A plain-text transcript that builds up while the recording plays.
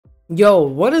Yo,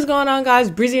 what is going on, guys?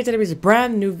 Breezy here today with a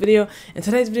brand new video. In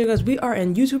today's video, guys, we are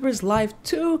in YouTubers Life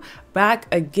 2,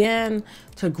 back again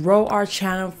to grow our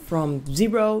channel from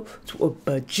 0 to a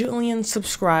bajillion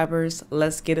subscribers.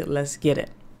 Let's get it, let's get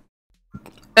it.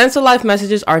 Insta Life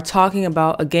messages are talking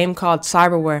about a game called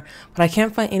Cyberware, but I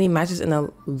can't find any matches in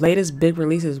the latest big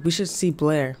releases. We should see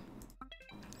Blair.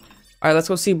 Alright, let's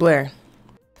go see Blair.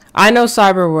 I know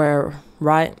Cyberware,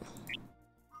 right?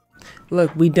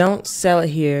 Look, we don't sell it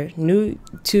here. New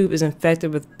YouTube is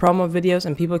infected with promo videos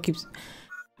and people keep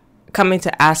coming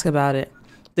to ask about it.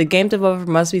 The game developer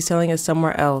must be selling it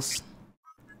somewhere else.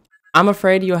 I'm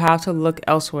afraid you'll have to look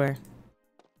elsewhere.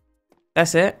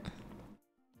 That's it?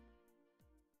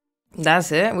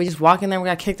 That's it? We just walk in there and we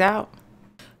got kicked out?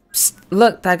 Psst,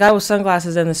 look, that guy with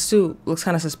sunglasses and the suit looks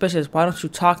kind of suspicious. Why don't you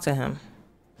talk to him?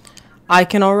 I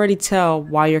can already tell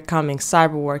why you're coming.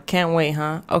 Cyberware. Can't wait,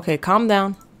 huh? Okay, calm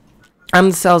down.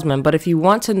 I'm the salesman, but if you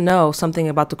want to know something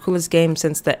about the coolest game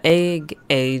since the egg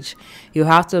age, you'll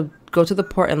have to go to the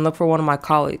port and look for one of my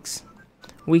colleagues.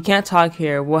 We can't talk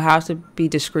here. We'll have to be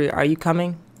discreet. Are you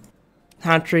coming?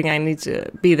 How intriguing. I need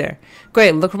to be there.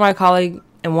 Great. Look for my colleague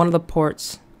in one of the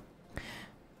port's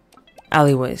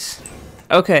alleyways.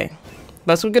 Okay.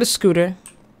 Let's go get a scooter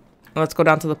and let's go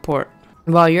down to the port.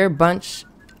 While you're a bunch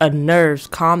of nerves,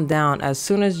 calm down. As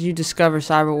soon as you discover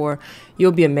Cyberwar,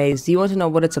 you'll be amazed. Do you want to know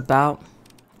what it's about?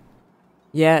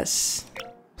 Yes,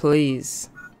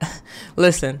 please.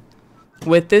 Listen,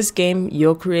 with this game,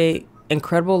 you'll create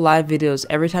incredible live videos.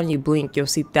 Every time you blink, you'll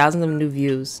see thousands of new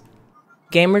views.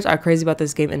 Gamers are crazy about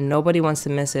this game and nobody wants to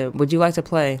miss it. Would you like to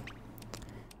play?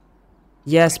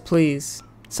 Yes, please.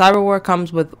 Cyberwar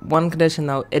comes with one condition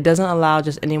though. It doesn't allow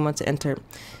just anyone to enter.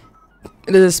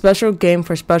 It is a special game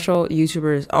for special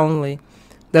YouTubers only.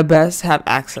 The best have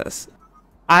access.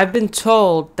 I've been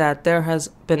told that there has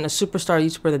been a superstar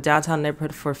YouTuber in the downtown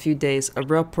neighborhood for a few days, a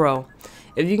real pro.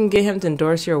 If you can get him to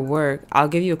endorse your work, I'll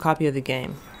give you a copy of the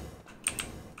game.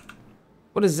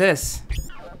 What is this?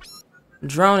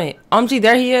 Droney. OMG,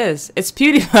 there he is. It's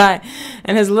PewDiePie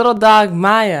and his little dog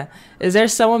Maya. Is there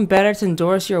someone better to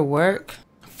endorse your work?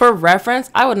 For reference,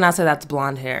 I would not say that's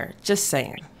blonde hair. Just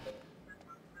saying.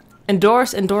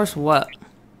 Endorse what?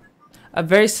 A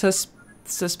very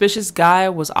suspicious guy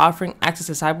was offering access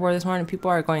to Cyberware this morning.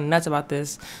 People are going nuts about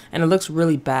this, and it looks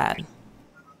really bad.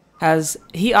 Has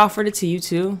he offered it to you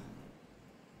too?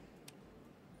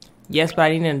 Yes, but I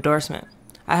need an endorsement.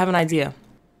 I have an idea.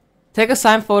 Take a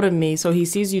signed photo of me so he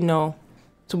sees you know,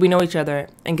 so we know each other,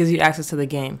 and gives you access to the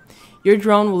game. Your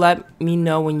drone will let me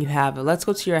know when you have it. Let's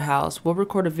go to your house. We'll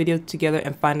record a video together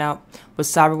and find out what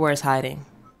Cyberware is hiding.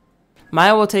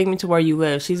 Maya will take me to where you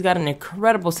live. She's got an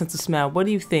incredible sense of smell. What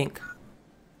do you think?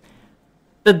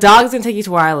 The dog's gonna take you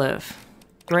to where I live.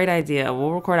 Great idea.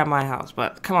 We'll record at my house,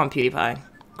 but come on, PewDiePie.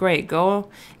 Great, go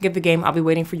get the game. I'll be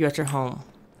waiting for you at your home.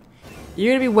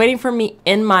 You're gonna be waiting for me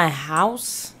in my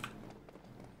house?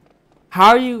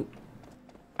 How are you?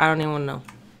 I don't even know.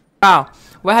 Wow,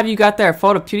 what have you got there? A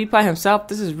photo of PewDiePie himself?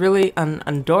 This is really an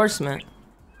endorsement.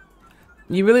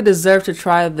 You really deserve to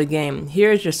try the game.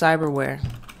 Here's your Cyberware.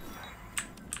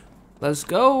 Let's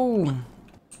go.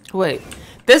 Wait,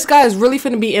 this guy is really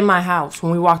finna be in my house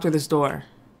when we walk through this door.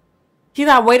 He's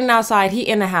not waiting outside. He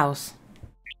in the house.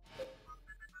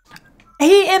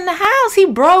 He in the house. He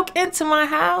broke into my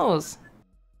house.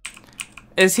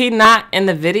 Is he not in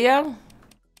the video?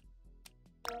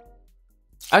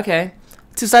 Okay.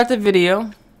 To start the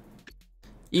video,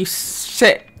 you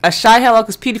say a shy hello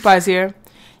because PewDiePie is here.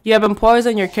 You have employees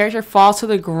and your character falls to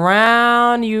the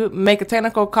ground. You make a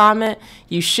technical comment.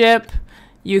 You ship.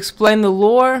 You explain the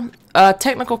lore.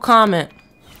 Technical comment.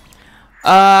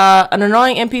 An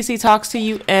annoying NPC talks to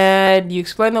you and you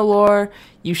explain the lore.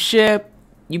 You ship.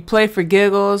 You play for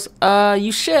giggles.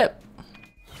 You ship.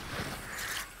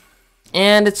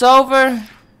 And it's over.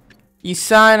 You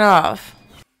sign off.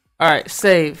 Alright,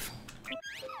 save.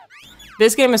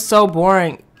 This game is so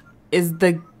boring. Is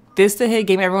this the hit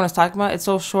game everyone is talking about? It's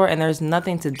so short and there's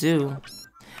nothing to do.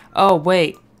 Oh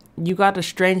wait, you got a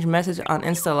strange message on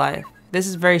Insta Life. This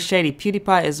is very shady.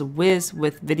 PewDiePie is a whiz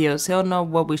with videos. He'll know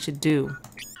what we should do.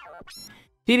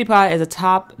 PewDiePie is a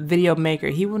top video maker.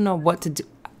 He will know what to do.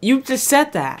 You just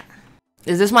said that.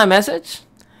 Is this my message?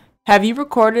 Have you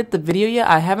recorded the video yet?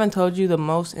 I haven't told you the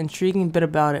most intriguing bit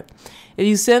about it. If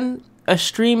you send a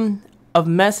stream of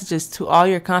messages to all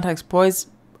your contacts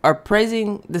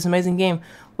praising this amazing game,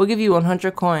 we'll give you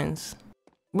 100 coins.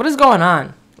 What is going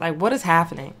on? Like, what is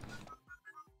happening?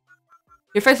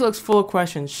 Your face looks full of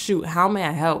questions. Shoot, how may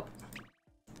I help?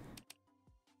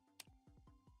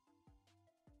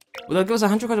 They'll give us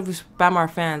 100 coins if we spam our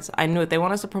fans. I knew it. They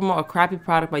want us to promote a crappy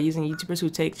product by using YouTubers who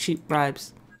take cheap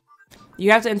bribes.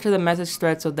 You have to enter the message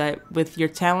thread so that with your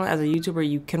talent as a YouTuber,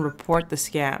 you can report the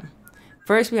scam.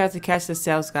 First, we have to catch the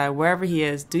sales guy, wherever he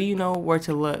is. Do you know where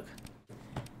to look?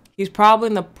 He's probably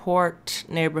in the Port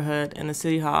neighborhood in the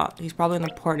City Hall. He's probably in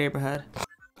the Port neighborhood.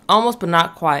 Almost, but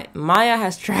not quite. Maya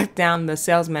has tracked down the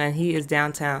salesman and he is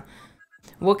downtown.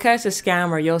 We'll catch the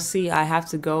scammer. You'll see I have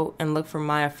to go and look for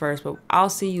Maya first, but I'll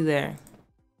see you there.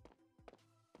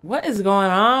 What is going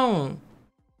on?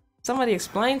 Somebody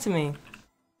explain to me.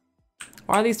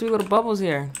 Why are these 3 little bubbles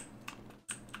here?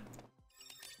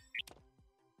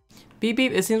 Beep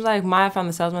beep, it seems like Maya found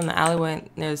the salesman in the alleyway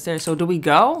near the stairs. So do we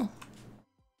go?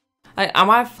 Like, am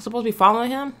I supposed to be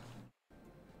following him?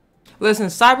 Listen,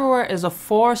 Cyberware is a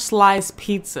 4-slice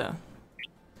pizza.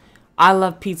 I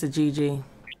love pizza, GG.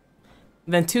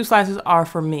 Then 2 slices are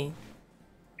for me.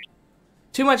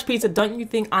 Too much pizza, don't you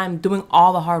think I'm doing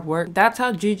all the hard work? That's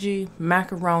how GG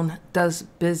Macaron does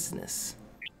business.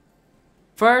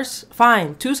 First,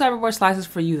 fine, 2 Cyberware slices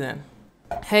for you then.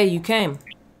 Hey, you came.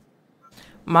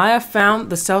 Maya found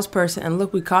the salesperson and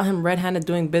look, we caught him red-handed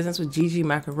doing business with GG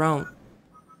Macaron.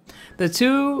 The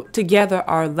 2 together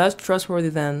are less trustworthy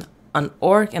than an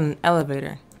orc and an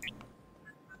elevator.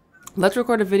 Let's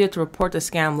record a video to report the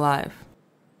scam live.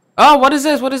 Oh, what is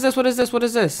this? What is this? What is this? What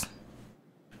is this?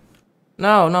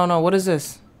 No, no, no. What is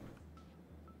this?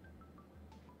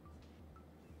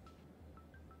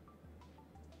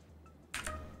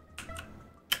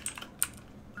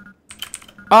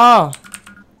 Oh.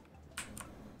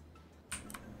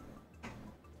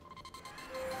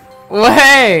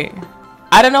 Wait.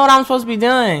 I don't know what I'm supposed to be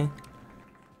doing.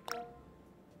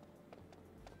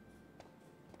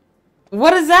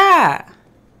 What is that?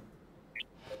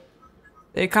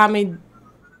 They caught me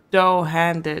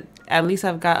dough-handed. At least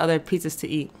I've got other pizzas to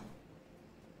eat.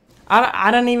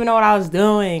 I don't even know what I was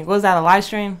doing. Was that a live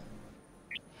stream?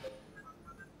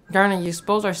 Darn it, you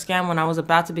exposed our scam when I was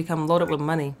about to become loaded with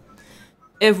money.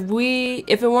 If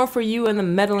it weren't for you and the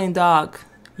meddling dog,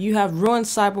 you have ruined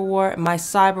Cyberwar, my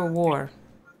cyber war.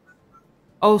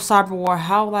 Oh, Cyberwar,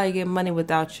 how will I get money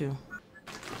without you?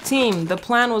 Team, the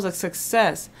plan was a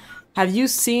success. Have you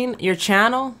seen your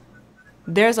channel?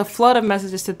 There's a flood of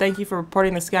messages to thank you for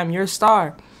reporting the scam. You're a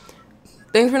star.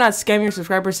 Thanks for not scamming your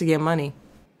subscribers to get money.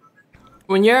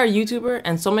 When you're a YouTuber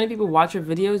and so many people watch your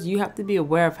videos, you have to be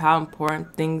aware of how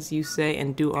important things you say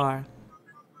and do are.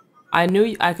 I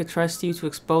knew I could trust you to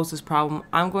expose this problem.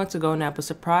 I'm going to go now, but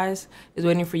surprise is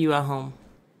waiting for you at home.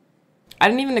 I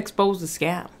didn't even expose the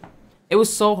scam. It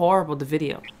was so horrible, the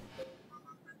video.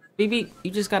 BB,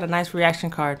 you just got a nice reaction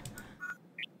card.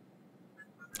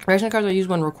 Reaction cards are used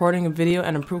when recording a video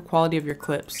and improve quality of your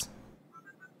clips.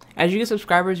 As you get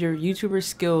subscribers, your YouTuber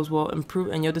skills will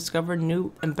improve and you'll discover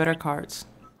new and better cards.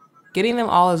 Getting them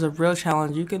all is a real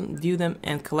challenge. You can view them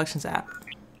in Collections app.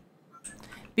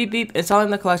 Beep beep,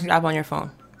 installing the Collections app on your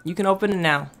phone. You can open it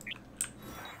now.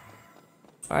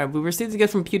 Alright, we received a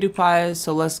gift from PewDiePie,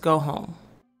 so let's go home.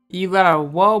 You got a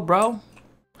whoa, bro.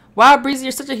 Wow, Breezy,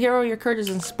 you're such a hero. Your courage is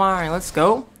inspiring. Let's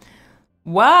go.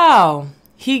 Wow.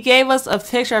 He gave us a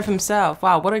picture of himself.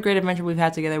 Wow, what a great adventure we've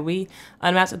had together. We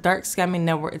unmasked a dark scamming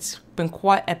network. It's been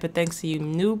quite epic thanks to you.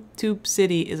 NoobTube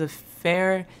City is a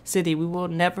fair city. We will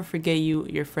never forget you,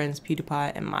 your friends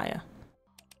PewDiePie and Maya.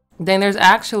 Dang, there's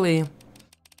actually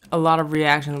a lot of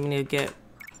reactions we need to get.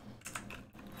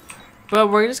 But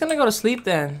we're just gonna go to sleep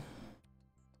then.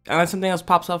 Unless something else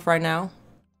pops up right now.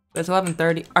 It's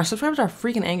 11:30. Our subscribers are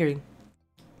freaking angry.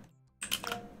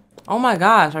 Oh my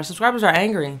gosh, our subscribers are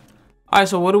angry. Alright,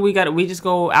 so what do we got? We just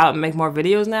go out and make more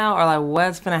videos now? Or like,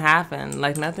 what's gonna happen?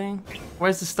 Like nothing?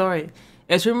 Where's the story?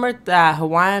 It's rumored that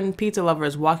Hawaiian pizza lover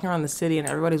is walking around the city and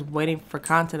everybody's waiting for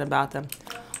content about them.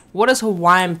 What is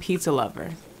Hawaiian pizza lover?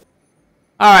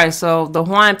 Alright, so the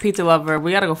Hawaiian pizza lover,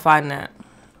 we gotta go find that.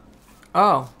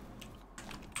 Oh.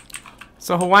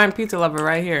 So Hawaiian pizza lover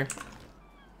right here.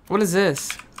 What is this?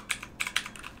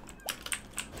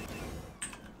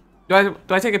 Do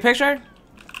I take a picture?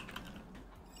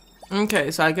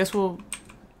 Okay, so I guess we'll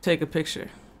take a picture.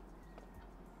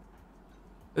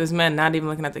 This man not even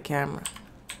looking at the camera.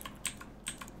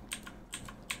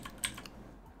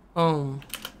 Boom.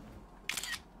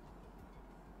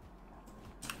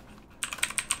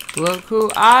 Look who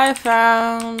I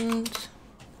found.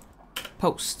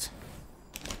 Post.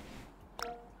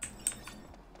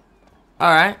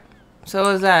 Alright. So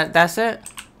is that's it?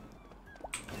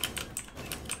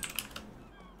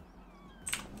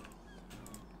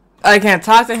 I can't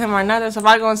talk to him or nothing, so if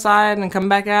I go inside and come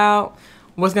back out,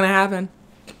 what's gonna happen?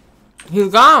 He's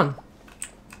gone.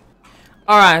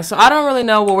 Alright, so I don't really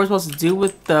know what we're supposed to do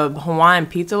with the Hawaiian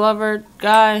pizza lover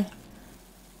guy.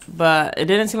 But it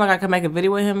didn't seem like I could make a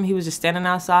video with him. He was just standing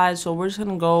outside, so we're just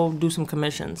gonna go do some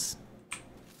commissions.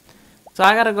 So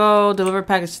I gotta go deliver a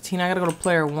package to Tina. I gotta go to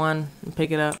player 1 and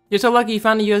pick it up. You're so lucky you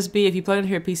found a USB. If you plug it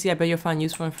into your PC, I bet you'll find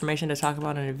useful information to talk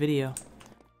about in a video.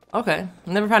 Okay,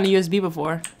 I've never found a USB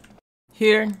before.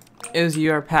 Here is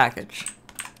your package.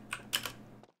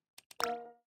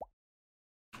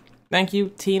 Thank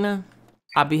you, Tina.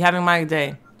 I'll be having my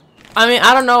day. I mean,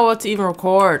 I don't know what to even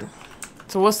record.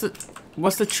 So what's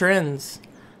the trends?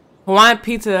 Hawaiian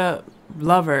pizza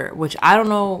lover, which I don't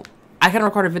know. I couldn't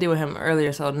record a video with him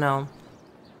earlier, so no.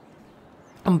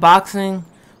 Unboxing,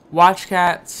 watch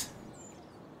cats,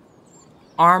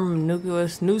 arm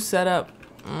nucleus, new setup.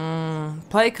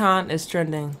 PlayCon is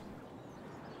trending.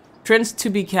 Trends to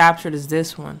be captured is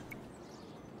this one.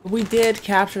 We did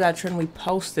capture that trend. We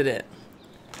posted it,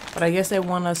 but I guess they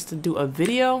want us to do a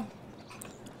video.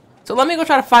 So let me go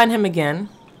try to find him again.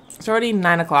 It's already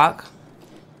 9 o'clock.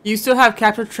 You still have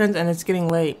captured trends and it's getting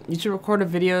late. You should record a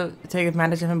video to take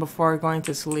advantage of him before going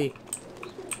to sleep.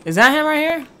 Is that him right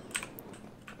here?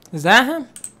 Is that him?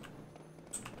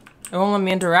 It won't let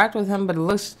me interact with him, but it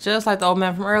looks just like the old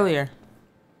man from earlier.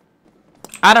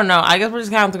 I don't know. I guess we're just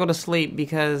gonna have to go to sleep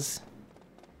because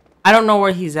I don't know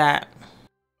where he's at.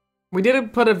 We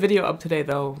did put a video up today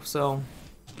though, so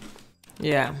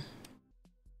yeah.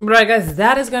 Alright guys,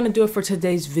 that is going to do it for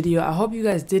today's video. I hope you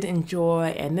guys did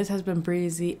enjoy, and this has been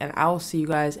Breezy, and I will see you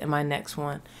guys in my next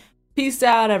one. Peace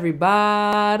out,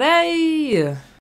 everybody!